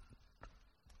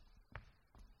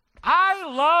 I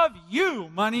love you,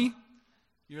 money.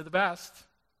 You're the best.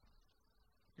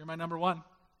 You're my number one.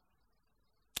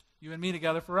 You and me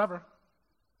together forever.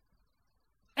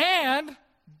 And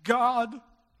God,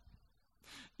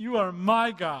 you are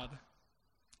my God.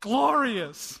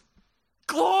 Glorious.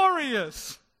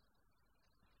 Glorious.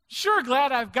 Sure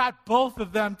glad I've got both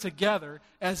of them together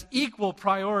as equal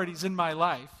priorities in my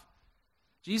life.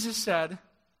 Jesus said,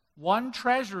 one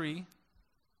treasury,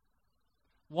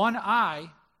 one eye,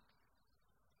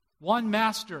 one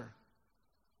master.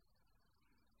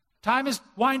 Time is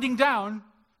winding down.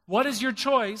 What is your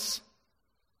choice?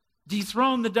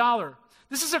 Dethrone the dollar.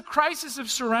 This is a crisis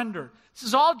of surrender. This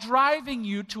is all driving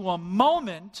you to a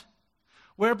moment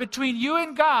where between you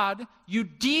and God, you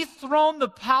dethrone the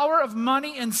power of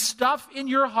money and stuff in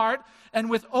your heart,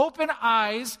 and with open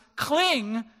eyes,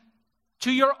 cling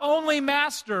to your only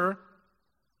master,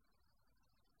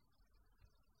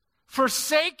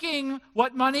 forsaking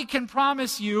what money can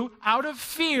promise you out of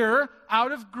fear,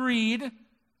 out of greed,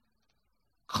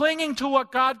 clinging to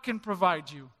what God can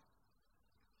provide you.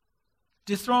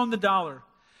 Dethrone the dollar.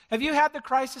 Have you had the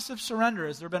crisis of surrender?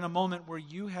 Has there been a moment where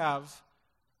you have,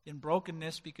 in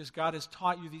brokenness, because God has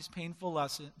taught you these painful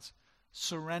lessons,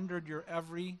 surrendered your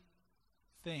everything,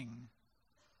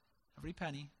 every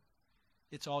penny?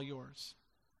 It's all yours.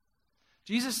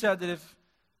 Jesus said that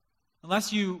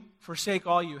unless you forsake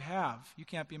all you have, you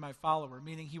can't be my follower,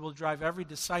 meaning he will drive every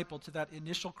disciple to that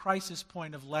initial crisis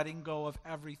point of letting go of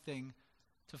everything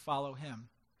to follow him.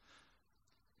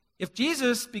 If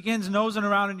Jesus begins nosing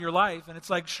around in your life, and it's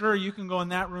like, sure, you can go in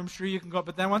that room, sure, you can go,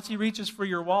 but then once he reaches for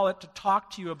your wallet to talk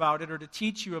to you about it or to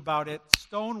teach you about it,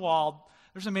 stonewalled,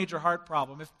 there's a major heart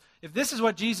problem. If this is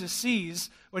what Jesus sees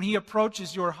when he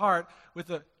approaches your heart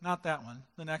with not that one,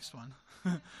 the next one.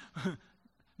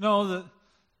 No,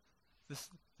 the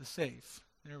safe.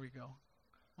 There we go.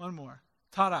 One more.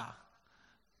 Ta-da.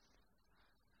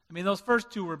 I mean, those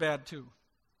first two were bad too.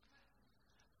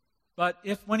 But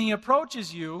if when he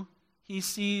approaches you, he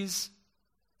sees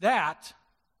that,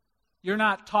 you're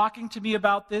not talking to me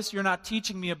about this, you're not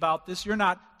teaching me about this, you're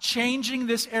not changing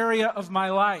this area of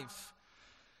my life,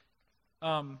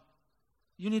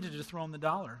 you need to dethrone the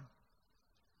dollar.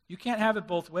 You can't have it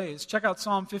both ways. Check out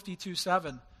Psalm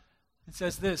 52:7. It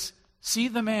says this, "See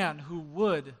the man who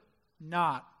would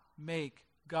not make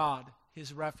God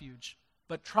his refuge,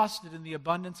 but trusted in the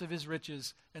abundance of his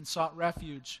riches and sought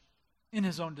refuge in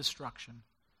his own destruction."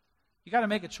 You got to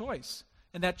make a choice.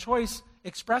 And that choice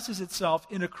expresses itself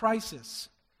in a crisis.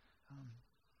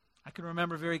 I can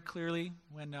remember very clearly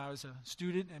when I was a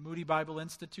student at Moody Bible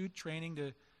Institute training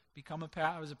to become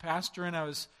I was a pastor, and I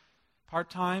was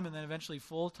part-time and then eventually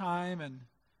full-time, and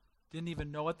didn't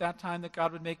even know at that time that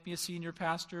God would make me a senior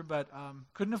pastor, but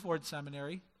couldn't afford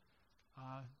seminary.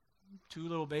 2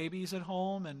 little babies at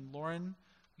home, and Lauren,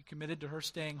 we committed to her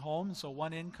staying home, and so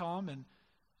one income, and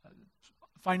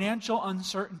financial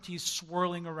uncertainties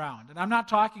swirling around. And I'm not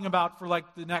talking about for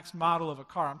like the next model of a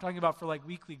car. I'm talking about for like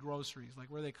weekly groceries, like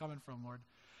where are they coming from, Lord?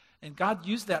 And God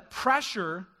used that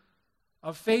pressure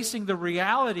of facing the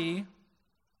reality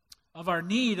of our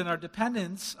need and our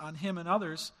dependence on him and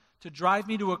others to drive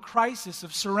me to a crisis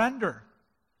of surrender.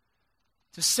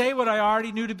 To say what I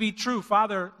already knew to be true.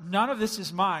 Father, none of this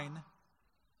is mine.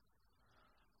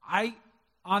 I,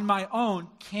 on my own,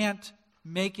 can't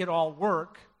make it all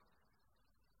work.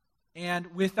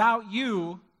 And without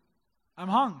you, I'm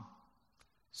hung.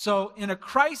 So in a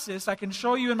crisis, I can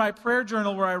show you in my prayer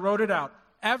journal where I wrote it out.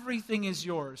 Everything is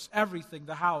yours. Everything.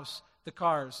 The house, the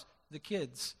cars, the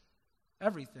kids.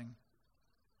 Everything.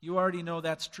 You already know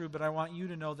that's true, but I want you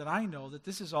to know that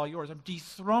this is all yours. I'm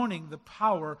dethroning the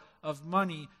power of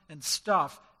money and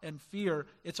stuff and fear.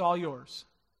 It's all yours.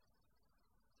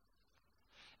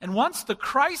 And once the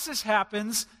crisis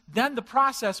happens, then the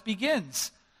process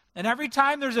begins. And every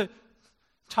time there's a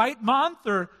tight month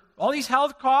or all these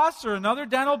health costs or another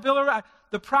dental bill,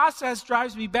 the process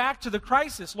drives me back to the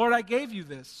crisis. Lord, I gave you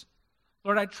this.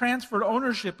 Lord, I transferred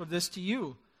ownership of this to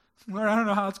you. Lord, I don't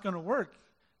know how it's going to work.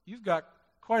 You've got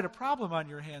quite a problem on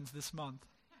your hands this month.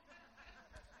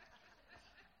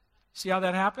 See how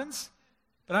that happens?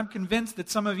 But I'm convinced that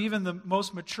some of even the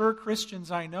most mature Christians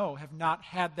I know have not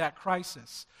had that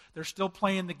crisis. They're still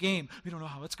playing the game. We don't know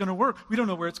how it's going to work. We don't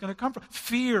know where it's going to come from.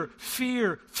 Fear,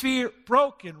 fear, fear,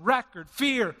 broken record,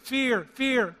 fear, fear,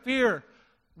 fear, fear.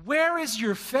 Where is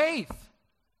your faith?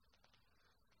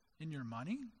 In your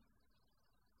money?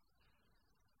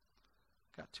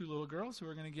 Got 2 little girls who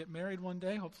are going to get married one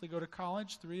day, hopefully go to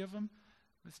college, 3 of them.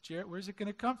 With Jared, where's it going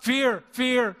to come? Fear,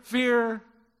 fear, fear.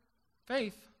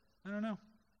 Faith, I don't know.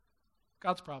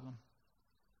 God's problem.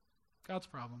 God's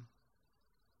problem.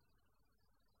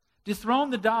 Dethrone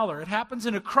the dollar. It happens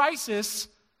in a crisis,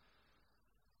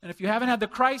 and if you haven't had the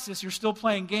crisis, you're still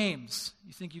playing games.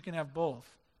 You think you can have both.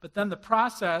 But then the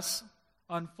process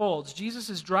unfolds. Jesus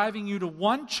is driving you to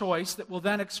one choice that will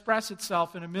then express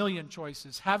itself in a million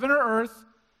choices. Heaven or earth,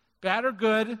 bad or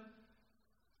good,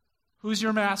 who's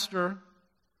your master?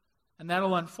 And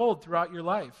that'll unfold throughout your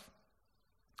life.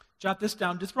 Jot this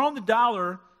down. Dethrone the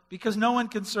dollar because no one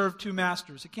can serve 2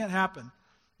 masters. It can't happen.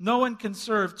 No one can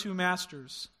serve 2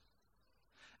 masters.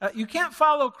 You can't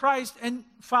follow Christ and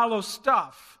follow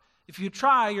stuff. If you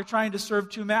try, you're trying to serve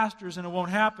 2 masters and it won't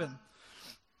happen.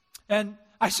 And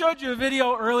I showed you a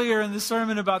video earlier in the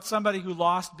sermon about somebody who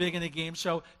lost big in a game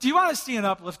show. Do you want to see an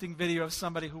uplifting video of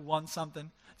somebody who won something? Do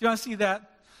you want to see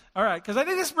that? All right, because I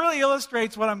think this really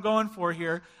illustrates what I'm going for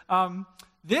here.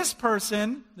 This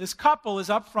couple is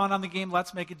up front on the game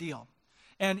Let's Make a Deal.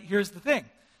 And here's the thing.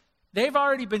 They've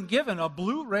already been given a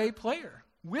Blu-ray player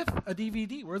with a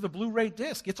DVD or the Blu-ray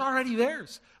disc. It's already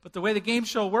theirs. But the way the game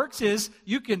show works is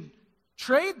you can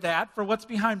trade that for what's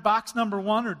behind box number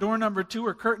 1 or door number 2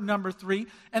 or curtain number 3.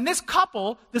 And this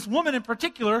couple, this woman in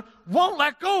particular, won't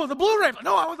let go of the Blu-ray.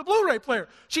 No, I want the Blu-ray player.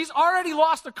 She's already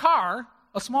lost a car,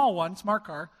 a small one, smart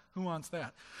car. Who wants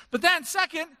that? But then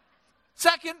second,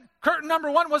 curtain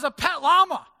number 1 was a pet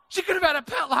llama. She could have had a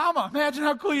pet llama. Imagine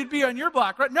how cool you'd be on your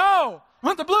block, right? No. I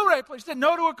want the Blu-ray player. She said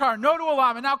no to a car, no to a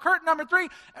llama. Now curtain number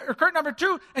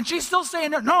 2, and she's still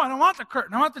saying no, I don't want the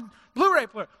curtain. I want the Blu-ray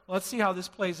player. Well, let's see how this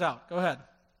plays out. Go ahead.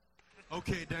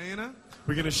 Okay, Diana,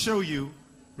 we're going to show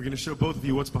both of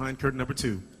you what's behind curtain number 2.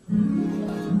 You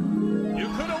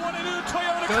could have won a new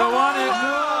Toyota Could have won it.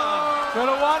 Could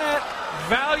have won it.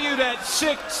 Valued at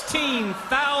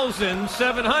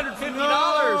 $16,750.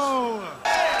 No.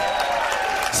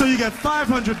 So you got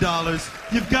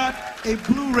 $500. You've got a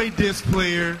Blu-ray disc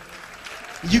player.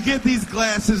 You get these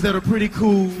glasses that are pretty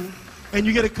cool. And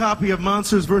you get a copy of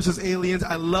Monsters vs. Aliens.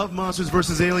 I love Monsters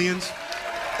vs. Aliens.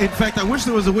 In fact, I wish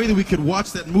there was a way that we could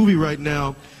watch that movie right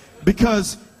now.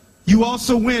 Because you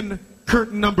also win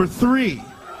curtain number 3.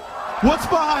 What's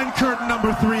behind curtain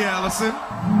number 3, Allison?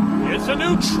 It's a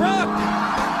new truck.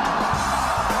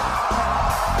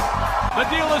 The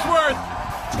deal is worth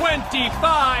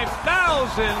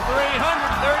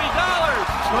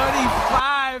 $25,330.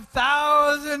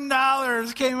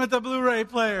 $25,000 came with the Blu-ray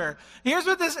player. Here's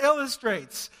what this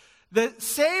illustrates. The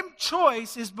same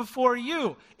choice is before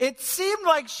you. It seemed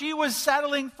like she was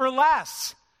settling for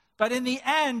less, but in the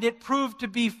end, it proved to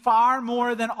be far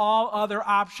more than all other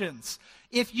options.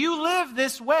 If you live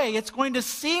this way, it's going to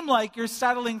seem like you're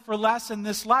settling for less in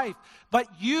this life, but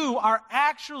you are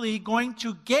actually going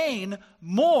to gain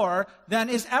more than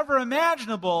is ever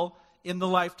imaginable in the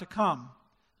life to come.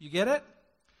 You get it?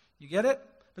 You get it?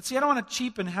 But see, I don't want to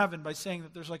cheapen heaven by saying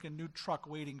that there's like a new truck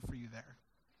waiting for you there.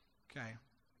 Okay.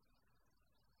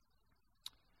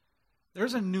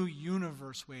 There's a new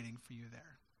universe waiting for you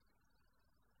there.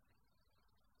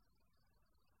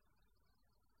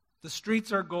 The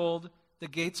streets are gold, the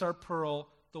gates are pearl,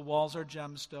 the walls are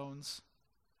gemstones.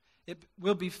 It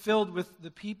will be filled with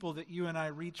the people that you and I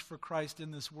reach for Christ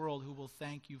in this world who will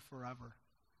thank you forever.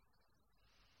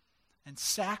 And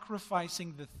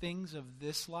sacrificing the things of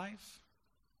this life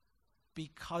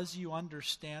because you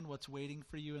understand what's waiting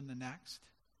for you in the next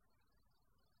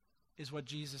is what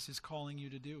Jesus is calling you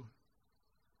to do.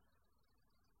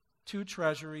 2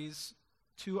 treasuries,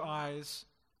 2 eyes,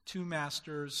 2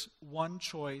 masters, 1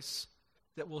 choice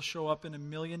that will show up in a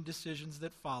million decisions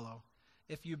that follow.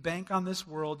 If you bank on this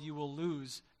world, you will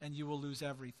lose, and you will lose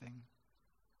everything.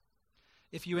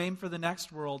 If you aim for the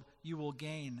next world, you will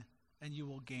gain, and you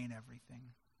will gain everything.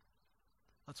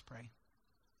 Let's pray.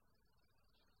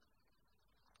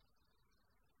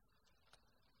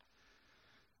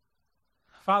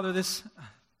 Father, this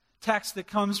text that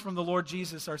comes from the Lord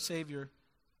Jesus, our Savior,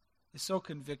 is so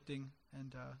convicting.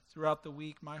 And throughout the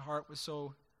week, my heart was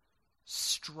so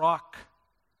struck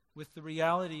with the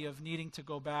reality of needing to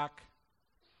go back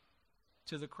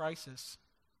to the crisis,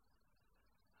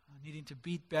 needing to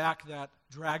beat back that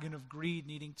dragon of greed,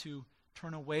 needing to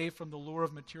turn away from the lure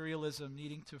of materialism,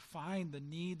 needing to find the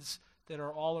needs that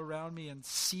are all around me and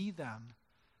see them.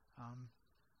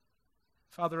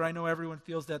 Father, I know everyone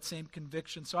feels that same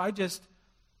conviction, so I just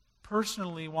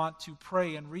personally want to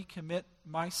pray and recommit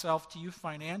myself to you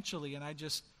financially, and I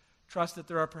just trust that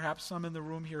there are perhaps some in the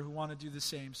room here who want to do the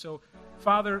same. So,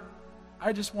 Father,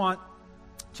 I just want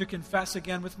to confess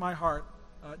again with my heart,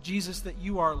 Jesus, that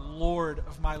you are Lord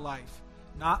of my life,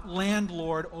 not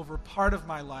landlord over part of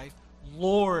my life,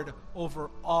 Lord over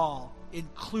all,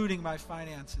 including my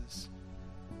finances.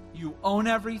 You own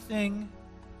everything.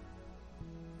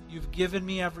 You've given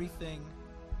me everything.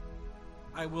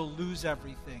 I will lose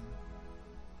everything.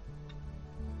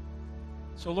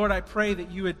 So, Lord, I pray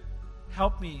that you would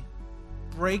help me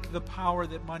break the power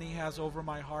that money has over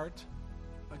my heart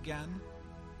again.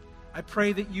 I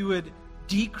pray that you would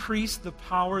decrease the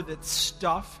power that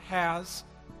stuff has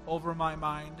over my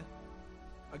mind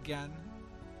again.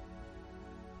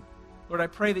 Lord, I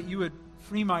pray that you would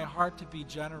free my heart to be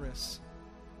generous.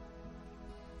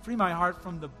 Free my heart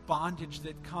from the bondage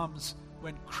that comes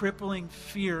when crippling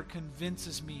fear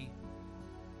convinces me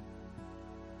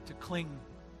to cling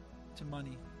to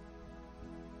money.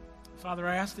 Father,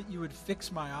 I ask that you would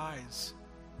fix my eyes.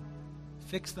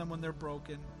 Fix them when they're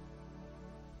broken.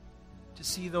 To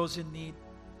see those in need.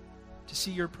 To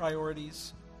see your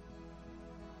priorities.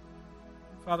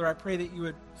 Father, I pray that you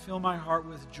would fill my heart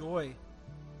with joy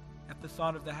at the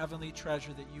thought of the heavenly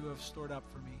treasure that you have stored up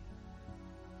for me.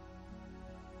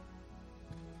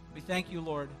 We thank you,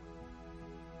 Lord.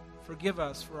 Forgive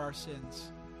us for our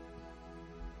sins.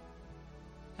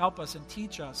 Help us and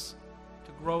teach us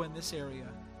to grow in this area.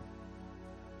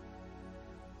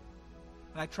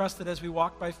 And I trust that as we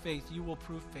walk by faith, you will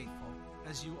prove faithful,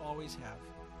 as you always have.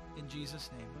 In Jesus'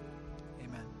 name.